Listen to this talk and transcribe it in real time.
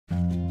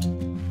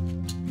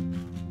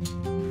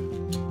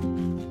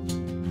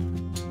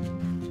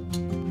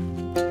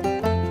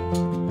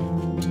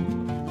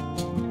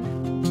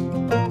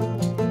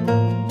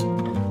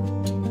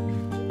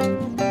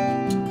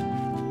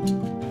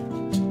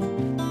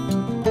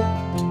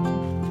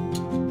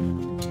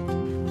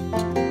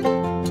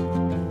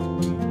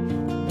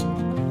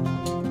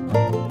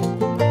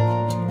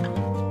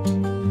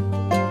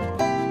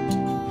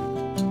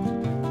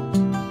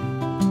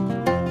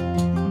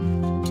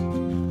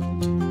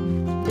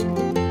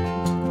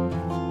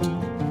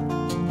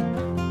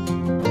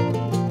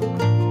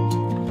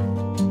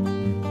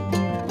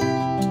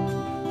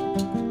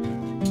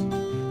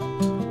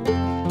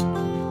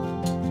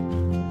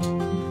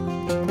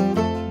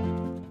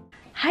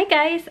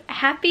guys,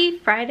 happy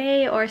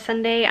Friday or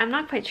Sunday. I'm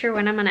not quite sure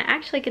when I'm gonna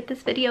actually get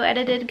this video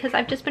edited because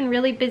I've just been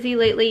really busy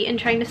lately, and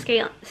trying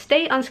to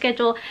stay on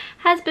schedule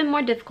has been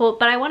more difficult.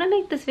 But I want to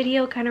make this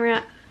video kind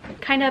of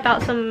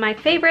about some of my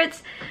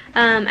favorites.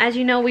 As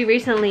you know, we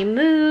recently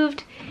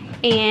moved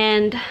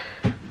and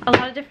a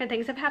lot of different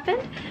things have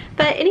happened.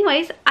 But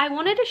anyways, I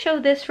wanted to show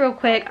this real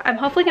quick. I'm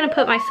hopefully gonna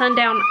put my son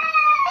down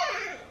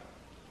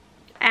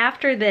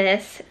after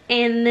this,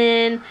 and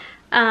then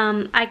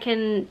I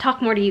can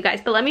talk more to you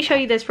guys. But let me show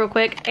you this real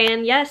quick.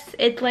 And yes,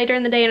 it's later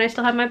in the day and I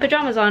still have my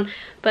pajamas on,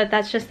 but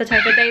that's just the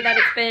type of day that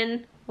it's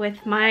been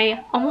with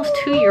my almost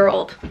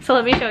 2-year-old. So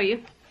let me show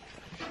you.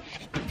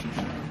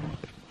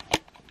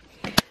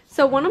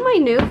 So one of my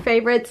new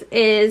favorites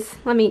is,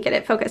 let me get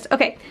it focused.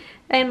 Okay,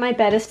 and my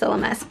bed is still a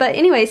mess. But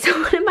anyway, so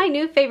one of my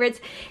new favorites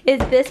is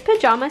this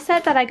pajama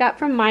set that I got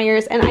from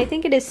Myers, and I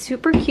think it is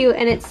super cute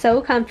and it's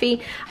so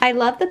comfy. I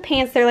love the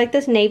pants. They're like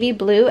this navy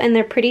blue and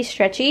they're pretty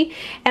stretchy,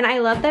 and I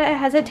love that it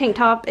has a tank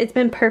top. It's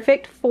been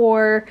perfect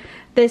for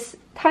this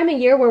time of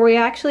year where we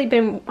actually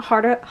been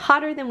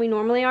hotter than we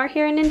normally are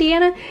here in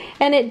Indiana.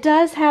 And it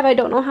does have, I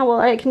don't know how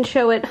well I can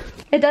show it,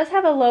 it does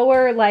have a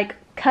lower like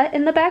cut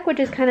in the back, which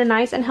is kind of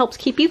nice and helps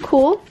keep you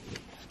cool.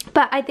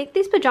 But I think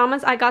these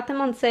pajamas, I got them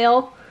on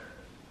sale.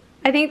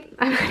 I think,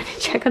 I'm gonna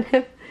check on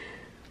him.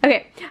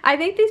 Okay, I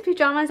think these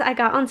pajamas I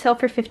got on sale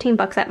for 15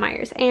 bucks at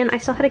Myers, and I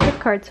still had a gift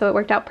card, so it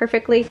worked out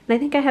perfectly. And I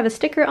think I have a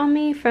sticker on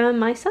me from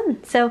my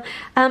son. So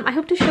I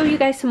hope to show you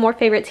guys some more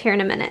favorites here in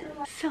a minute.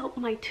 So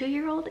my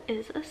 2-year-old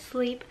is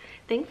asleep.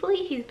 Thankfully,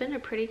 he's been a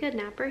pretty good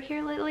napper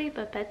here lately,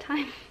 but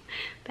bedtime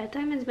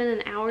has been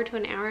an hour to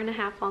an hour and a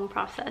half long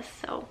process.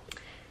 So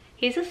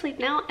he's asleep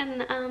now,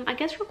 and I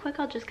guess real quick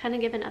I'll just kind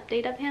of give an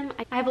update of him.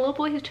 I have a little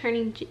boy who's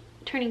turning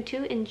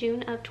 2 in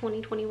June of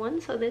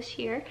 2021, so this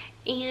year,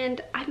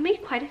 and I've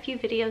made quite a few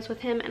videos with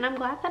him, and I'm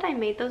glad that I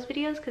made those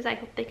videos because I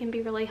hope they can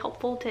be really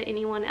helpful to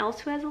anyone else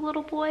who has a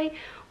little boy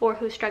or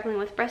who's struggling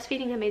with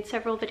breastfeeding. I made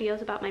several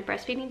videos about my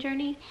breastfeeding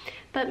journey,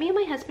 but me and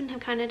my husband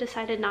have kind of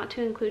decided not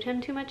to include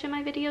him too much in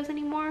my videos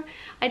anymore.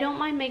 I don't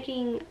mind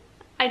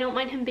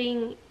him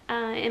being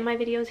in my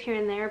videos here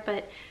and there,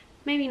 but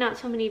maybe not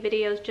so many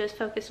videos just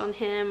focused on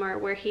him or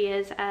where he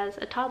is as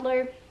a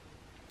toddler.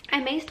 I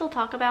may still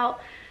talk about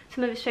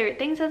some of his favorite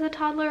things as a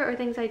toddler or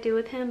things I do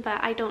with him,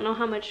 but I don't know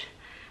how much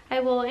I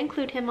will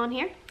include him on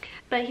here.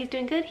 But he's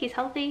doing good, he's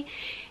healthy,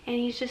 and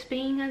he's just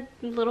being a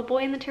little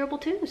boy in the terrible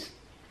twos.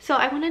 So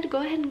I wanted to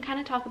go ahead and kind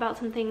of talk about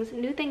some things,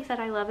 new things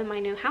that I love in my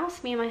new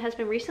house. Me and my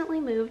husband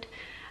recently moved.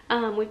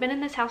 We've been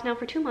in this house now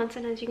for 2 months,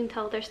 and as you can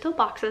tell, there's still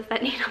boxes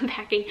that need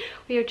unpacking.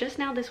 We are just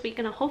now this week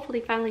gonna hopefully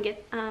finally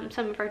get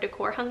some of our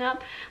decor hung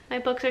up. My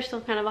books are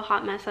still kind of a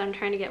hot mess that I'm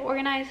trying to get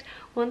organized.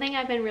 One thing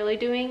I've been really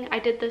doing, I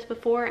did this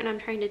before and I'm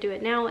trying to do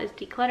it now, is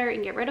declutter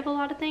and get rid of a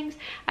lot of things.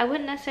 I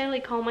wouldn't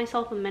necessarily call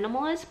myself a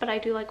minimalist, but I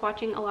do like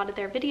watching a lot of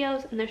their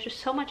videos, and there's just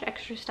so much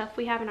extra stuff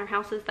we have in our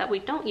houses that we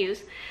don't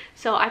use.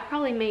 So I've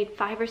probably made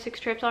 5 or 6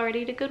 trips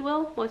already to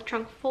Goodwill with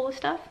trunk full of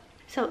stuff.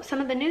 So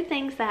some of the new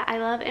things that I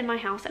love in my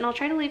house, and I'll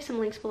try to leave some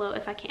links below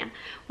if I can.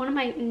 One of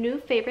my new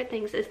favorite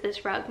things is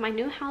this rug. My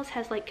new house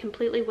has like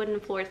completely wooden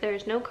floors.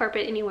 There's no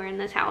carpet anywhere in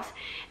this house.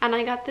 And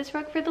I got this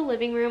rug for the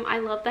living room. I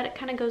love that it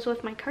kind of goes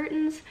with my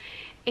curtains.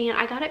 And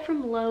I got it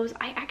from Lowe's.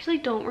 I actually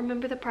don't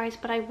remember the price,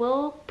 but I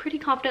will pretty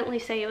confidently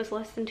say it was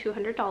less than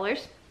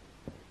 $200.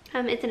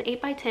 It's an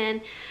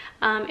 8x10.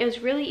 It was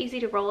really easy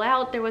to roll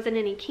out. There wasn't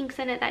any kinks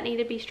in it that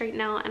needed to be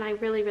straightened out, and I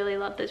really, really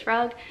love this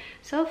rug.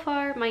 So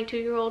far, my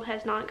 2-year-old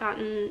has not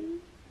gotten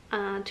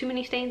too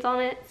many stains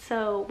on it,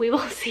 so we will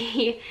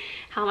see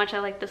how much I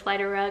like this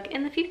lighter rug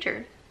in the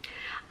future.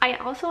 I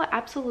also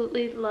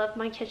absolutely love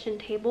my kitchen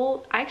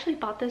table. I actually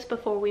bought this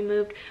before we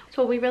moved,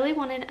 so we really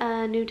wanted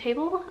a new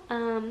table.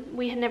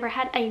 We had never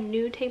had a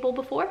new table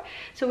before,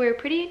 so we were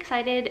pretty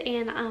excited,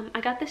 and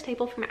I got this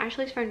table from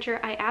Ashley's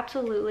Furniture. I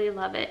absolutely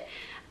love it.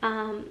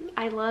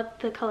 I love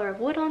the color of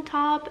wood on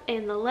top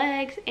and the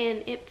legs,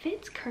 and it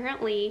fits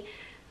currently.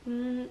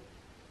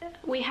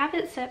 We have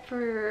it set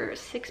for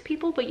 6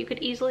 people, but you could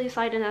easily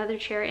slide another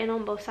chair in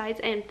on both sides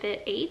and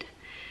fit 8.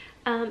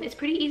 It's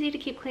pretty easy to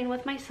keep clean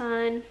with my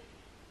son.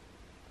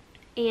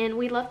 And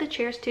we love the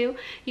chairs too.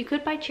 You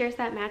could buy chairs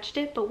that matched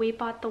it, but we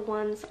bought the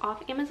ones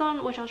off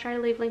Amazon, which I'll try to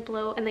leave a link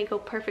below, and they go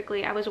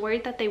perfectly. I was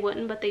worried that they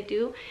wouldn't, but they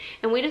do.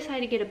 And we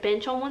decided to get a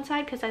bench on one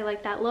side because I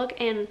like that look,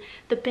 and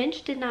the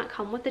bench did not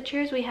come with the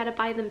chairs. We had to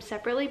buy them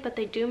separately, but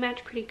they do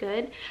match pretty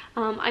good.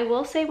 I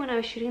will say when I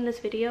was shooting this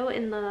video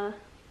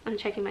I'm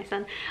checking my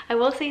son. I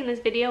will say in this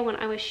video when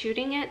I was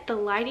shooting it, the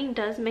lighting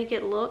does make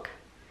it look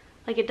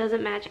like it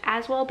doesn't match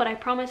as well, but I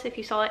promise if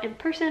you saw it in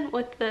person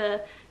with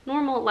the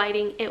normal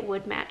lighting, it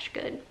would match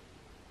good.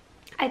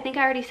 I think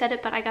I already said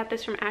it, but I got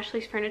this from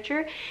Ashley's Furniture,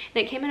 and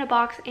it came in a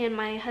box, and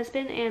my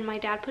husband and my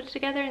dad put it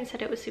together and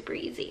said it was super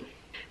easy.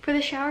 For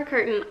the shower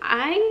curtain,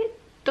 I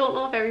don't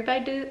know if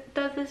everybody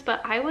does this,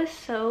 but I was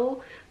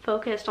so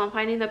focused on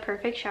finding the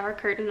perfect shower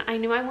curtain. I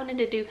knew I wanted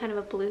to do kind of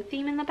a blue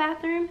theme in the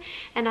bathroom,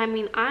 and I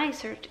mean, I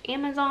searched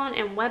Amazon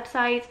and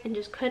websites and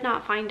just could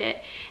not find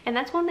it. And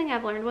that's one thing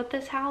I've learned with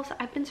this house.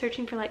 I've been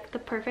searching for like the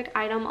perfect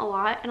item a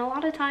lot, and a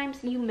lot of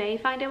times you may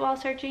find it while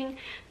searching,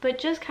 but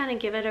just kind of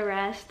give it a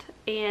rest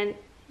and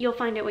you'll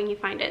find it when you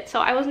find it. So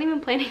I wasn't even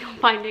planning on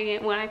finding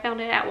it when I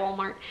found it at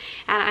Walmart,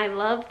 and I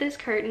love this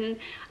curtain.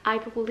 I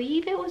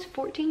believe it was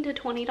 $14 to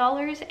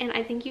 $20, and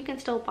I think you can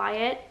still buy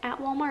it at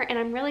Walmart, and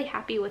I'm really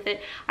happy with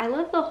it. I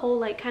love the whole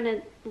like kind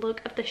of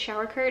look of the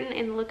shower curtain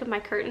and the look of my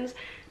curtains.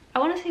 I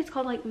want to say it's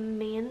called like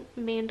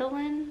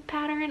mandolin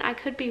pattern. I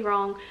could be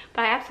wrong,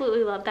 but I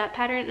absolutely love that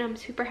pattern, and I'm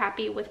super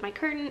happy with my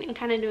curtain and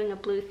kind of doing a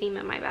blue theme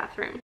in my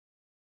bathroom.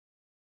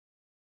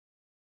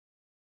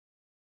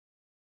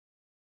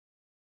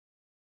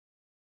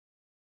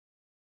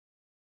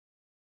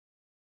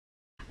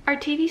 Our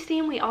TV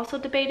stand, we also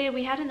debated.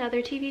 We had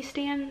another TV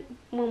stand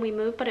when we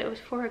moved, but it was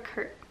for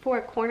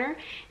a corner,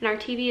 and our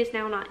TV is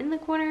now not in the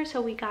corner,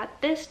 so we got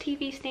this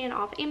TV stand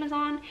off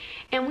Amazon,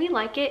 and we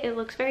like it. It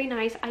looks very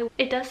nice.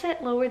 It does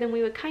sit lower than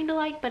we would kind of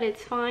like, but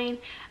it's fine.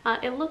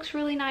 It looks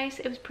really nice.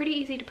 It was pretty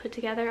easy to put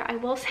together. I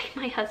will say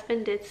my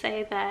husband did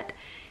say that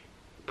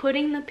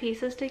putting the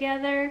pieces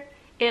together,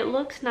 it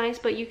looks nice,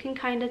 but you can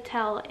kind of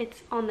tell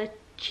it's on the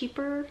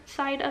cheaper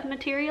side of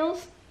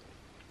materials.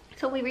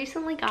 So we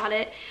recently got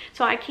it,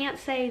 so I can't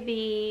say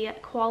the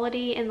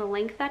quality and the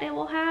length that it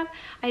will have.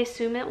 I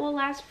assume it will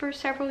last for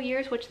several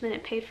years, which then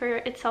it paid for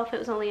itself. It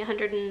was only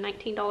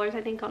 $119,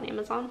 I think, on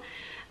Amazon.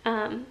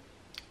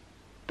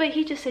 But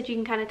he just said you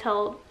can kind of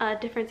tell a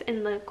difference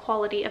in the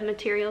quality of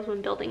materials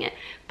when building it.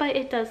 But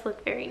it does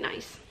look very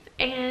nice.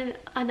 And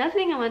another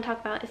thing I want to talk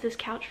about is this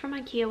couch from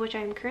Ikea, which I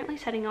am currently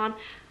sitting on.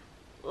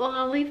 Well,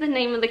 I'll leave the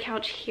name of the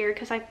couch here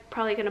because I'm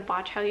probably going to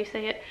botch how you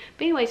say it.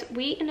 But anyways,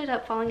 we ended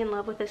up falling in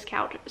love with this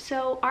couch.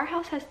 So our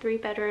house has 3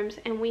 bedrooms,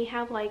 and we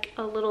have like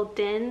a little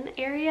den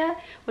area,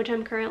 which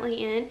I'm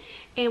currently in.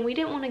 And we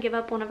didn't want to give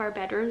up one of our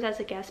bedrooms as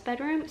a guest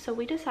bedroom. So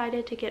we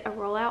decided to get a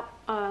rollout,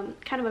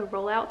 kind of a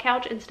rollout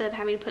couch instead of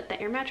having to put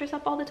the air mattress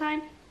up all the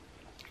time.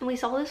 And we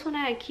saw this one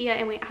at Ikea,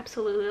 and we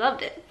absolutely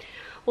loved it.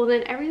 Well,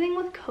 then everything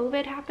with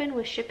COVID happened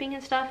with shipping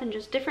and stuff, and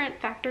just different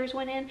factors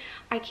went in.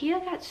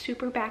 Ikea got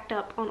super backed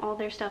up on all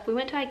their stuff. We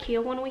went to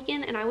Ikea one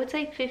weekend, and I would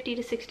say 50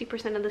 to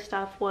 60% of the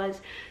stuff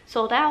was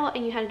sold out,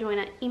 and you had to join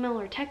an email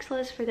or text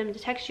list for them to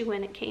text you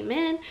when it came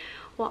in.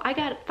 Well,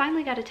 I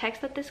finally got a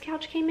text that this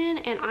couch came in,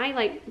 and I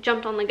like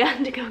jumped on the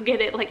gun to go get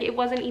it. Like, it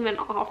wasn't even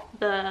off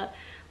the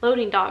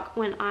loading dock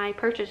when I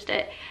purchased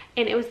it,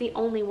 and it was the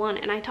only one.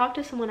 And I talked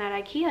to someone at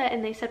Ikea,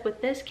 and they said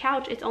with this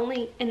couch, it's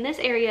only in this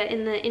area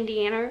in the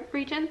Indiana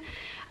region,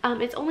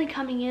 it's only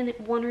coming in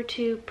 1 or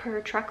 2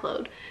 per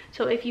truckload.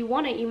 So if you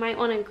want it, you might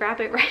want to grab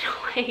it right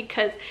away,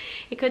 because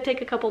it could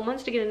take a couple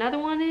months to get another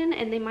one in,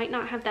 and they might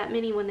not have that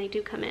many when they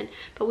do come in.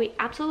 But we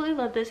absolutely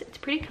love this. It's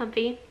pretty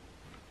comfy.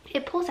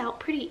 It pulls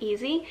out pretty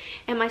easy,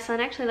 and my son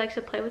actually likes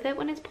to play with it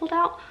when it's pulled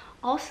out.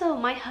 Also,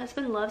 my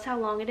husband loves how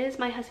long it is.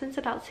 My husband's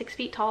about 6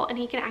 feet tall, and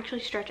he can actually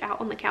stretch out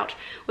on the couch,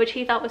 which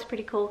he thought was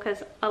pretty cool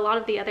because a lot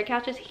of the other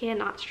couches he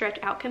cannot stretch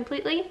out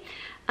completely.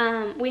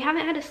 We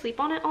haven't had to sleep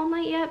on it all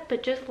night yet,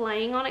 but just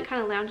laying on it,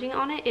 kind of lounging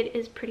on it, it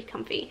is pretty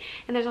comfy.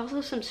 And there's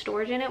also some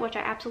storage in it, which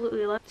I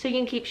absolutely love. So you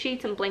can keep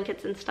sheets and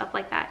blankets and stuff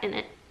like that in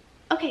it.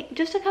 Okay,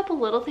 just a couple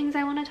little things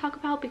I want to talk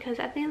about, because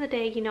at the end of the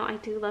day, you know, I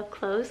do love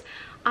clothes.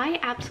 I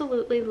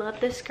absolutely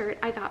love this skirt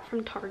I got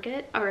from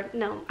Target, or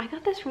no, I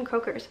got this from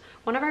Kroger's.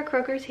 One of our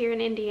Kroger's here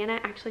in Indiana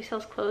actually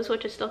sells clothes,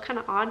 which is still kind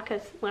of odd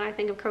because when I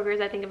think of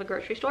Kroger's, I think of a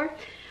grocery store.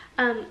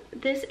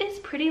 This is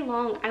pretty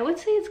long. I would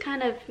say it's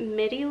kind of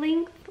midi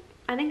length.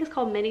 I think it's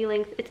called midi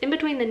length. It's in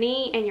between the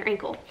knee and your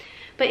ankle.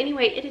 But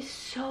anyway, it is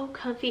so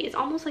comfy. It's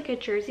almost like a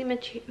jersey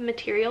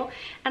material,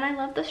 and I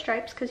love the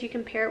stripes because you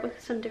can pair it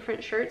with some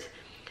different shirts.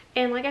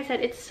 And like I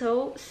said, it's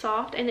so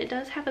soft, and it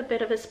does have a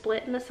bit of a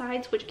split in the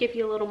sides, which give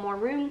you a little more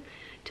room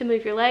to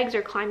move your legs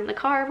or climb in the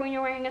car when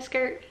you're wearing a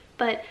skirt.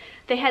 But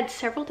they had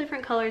several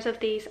different colors of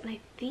these, and I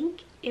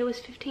think it was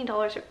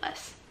 $15 or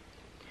less.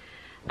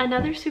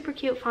 Another super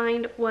cute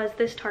find was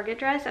this Target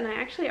dress, and I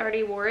actually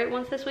already wore it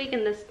once this week,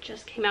 and this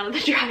just came out of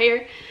the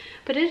dryer.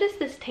 But it is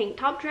this tank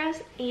top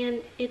dress,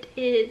 and it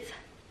is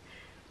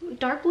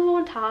dark blue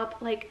on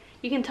top. Like,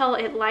 you can tell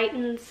it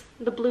lightens,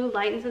 the blue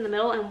lightens in the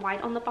middle and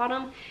white on the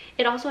bottom.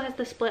 It also has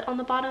the split on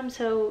the bottom,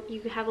 so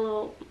you have a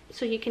little,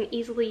 so you can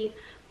easily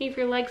move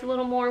your legs a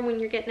little more when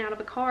you're getting out of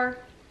a car.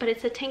 But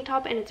it's a tank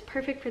top, and it's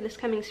perfect for this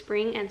coming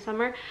spring and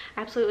summer.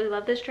 I absolutely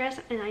love this dress,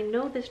 and I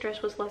know this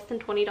dress was less than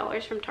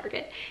 $20 from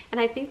Target.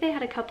 And I think they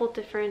had a couple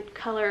different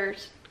color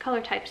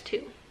types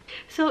too.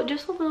 So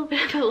just a little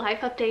bit of a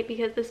life update,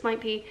 because this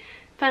might be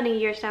funny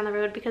years down the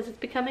road because it's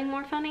becoming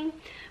more funny.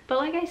 But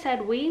like I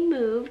said, we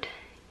moved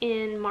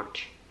in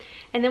March,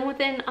 and then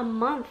within a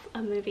month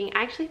of moving,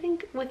 I actually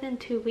think within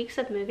 2 weeks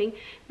of moving,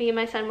 me and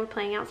my son were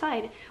playing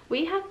outside.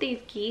 We have these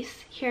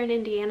geese here in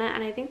Indiana,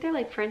 and I think they're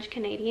like French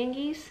Canadian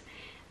geese.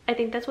 I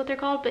think that's what they're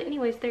called, but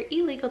anyways, they're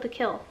illegal to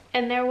kill.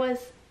 And there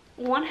was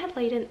one had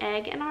laid an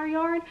egg in our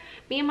yard.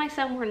 Me and my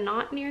son were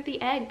not near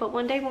the egg, but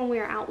one day when we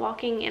were out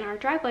walking in our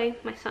driveway,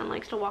 my son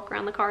likes to walk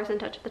around the cars and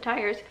touch the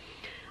tires,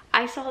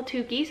 I saw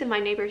 2 geese in my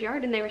neighbor's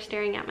yard and they were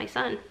staring at my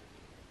son.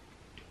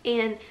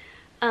 And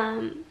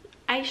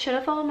I should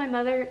have followed my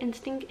mother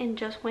instinct and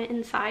just went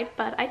inside,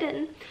 but I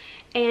didn't.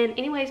 And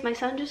anyways, my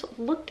son just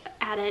looked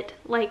at it,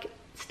 like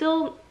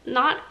still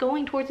not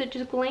going towards it,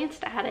 just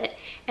glanced at it,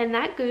 and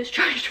that goose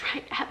charged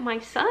right at my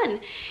son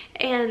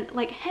and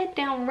like head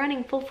down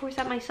running full force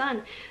at my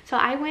son. So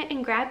I went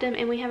and grabbed him,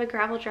 and we have a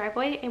gravel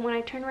driveway, and when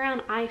I turned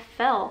around I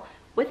fell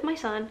with my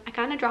son. I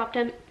kind of dropped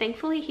him.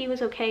 Thankfully he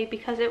was okay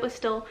because it was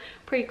still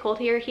pretty cold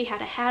here. He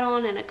had a hat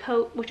on and a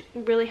coat, which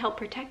really helped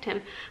protect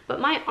him,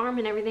 but my arm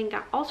and everything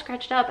got all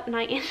scratched up, and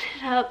I ended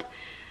up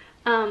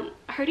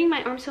hurting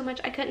my arm so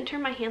much I couldn't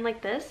turn my hand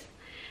like this,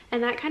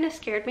 and that kind of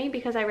scared me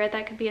because I read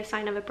that could be a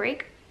sign of a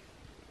break.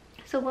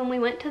 So when we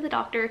went to the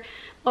doctor,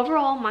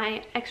 overall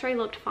my x-ray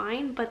looked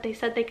fine, but they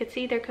said they could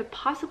see there could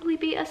possibly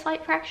be a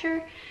slight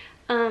fracture.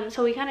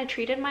 So we kind of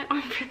treated my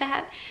arm for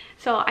that.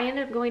 So I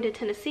ended up going to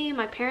Tennessee.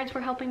 My parents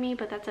were helping me,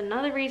 but that's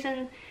another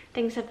reason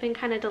things have been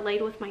kind of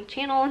delayed with my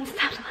channel and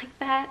stuff like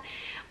that.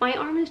 My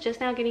arm is just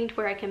now getting to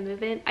where I can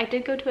move it. I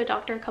did go to a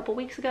doctor a couple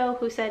weeks ago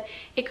who said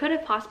it could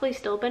have possibly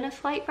still been a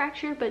slight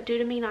fracture, but due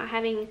to me not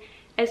having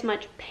as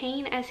much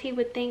pain as he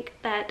would think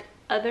that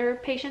other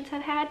patients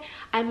had,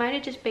 I might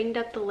have just banged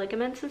up the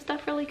ligaments and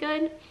stuff really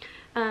good.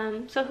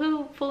 So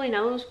who fully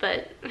knows,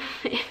 but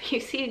if you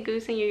see a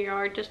goose in your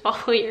yard, just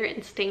follow your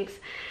instincts.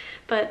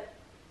 But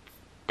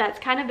that's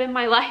kind of been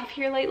my life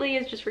here lately,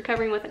 is just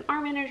recovering with an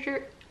arm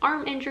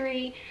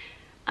injury,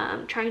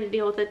 trying to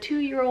deal with a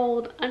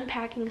 2-year-old,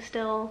 unpacking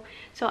still.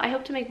 So I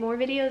hope to make more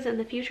videos in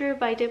the future,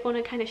 but I did want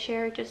to kind of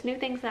share just new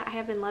things that I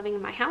have been loving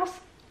in my house.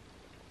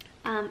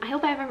 I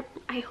hope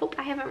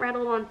I haven't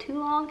rattled on too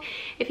long.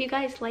 If you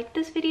guys like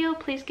this video,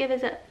 please give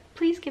it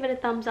a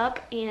thumbs up,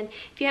 and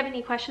if you have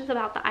any questions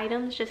about the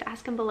items, just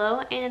ask them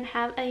below, and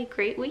have a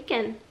great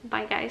weekend.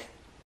 Bye guys.